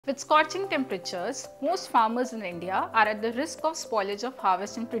With scorching temperatures, most farmers in India are at the risk of spoilage of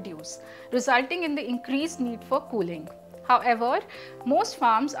harvest and produce, resulting in the increased need for cooling. However, most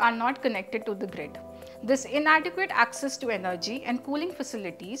farms are not connected to the grid. This inadequate access to energy and cooling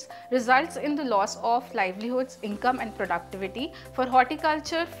facilities results in the loss of livelihoods, income and productivity for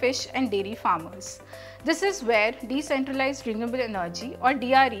horticulture, fish and dairy farmers. This is where decentralized renewable energy or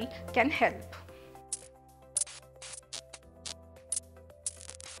DRE can help.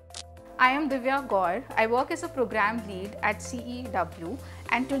 I am Divya Gaur. I work as a program lead at CEEW,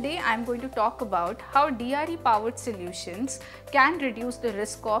 and today I am going to talk about how DRE powered solutions can reduce the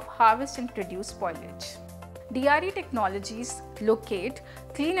risk of harvest and produce spoilage. DRE technologies locate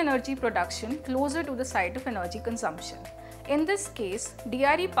clean energy production closer to the site of energy consumption. In this case,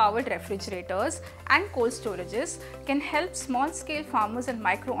 DRE powered refrigerators and cold storages can help small scale farmers and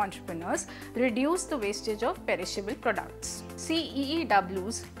micro entrepreneurs reduce the wastage of perishable products.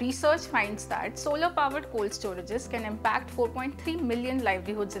 CEEW's research finds that solar powered cold storages can impact 4.3 million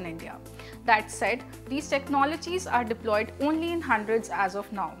livelihoods in India. That said, these technologies are deployed only in hundreds as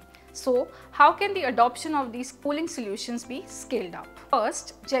of now. So, how can the adoption of these cooling solutions be scaled up?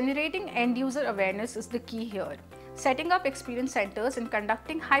 First, generating end user awareness is the key here. Setting up experience centers and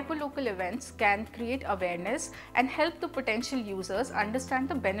conducting hyperlocal events can create awareness and help the potential users understand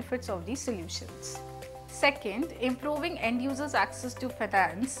the benefits of these solutions. Second, improving end users' access to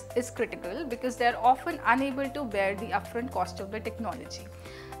finance is critical because they are often unable to bear the upfront cost of the technology.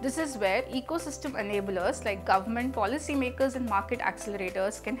 This is where ecosystem enablers like government policymakers and market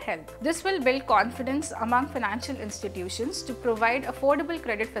accelerators can help. This will build confidence among financial institutions to provide affordable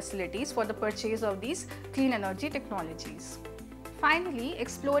credit facilities for the purchase of these clean energy technologies. Finally,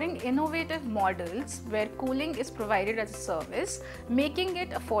 exploring innovative models where cooling is provided as a service, making it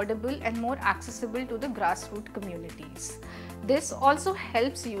affordable and more accessible to the grassroots communities. This also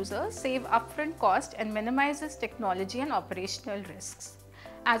helps users save upfront cost and minimizes technology and operational risks.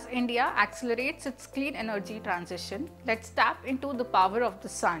 As India accelerates its clean energy transition, let's tap into the power of the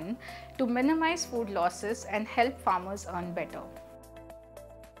sun to minimize food losses and help farmers earn better.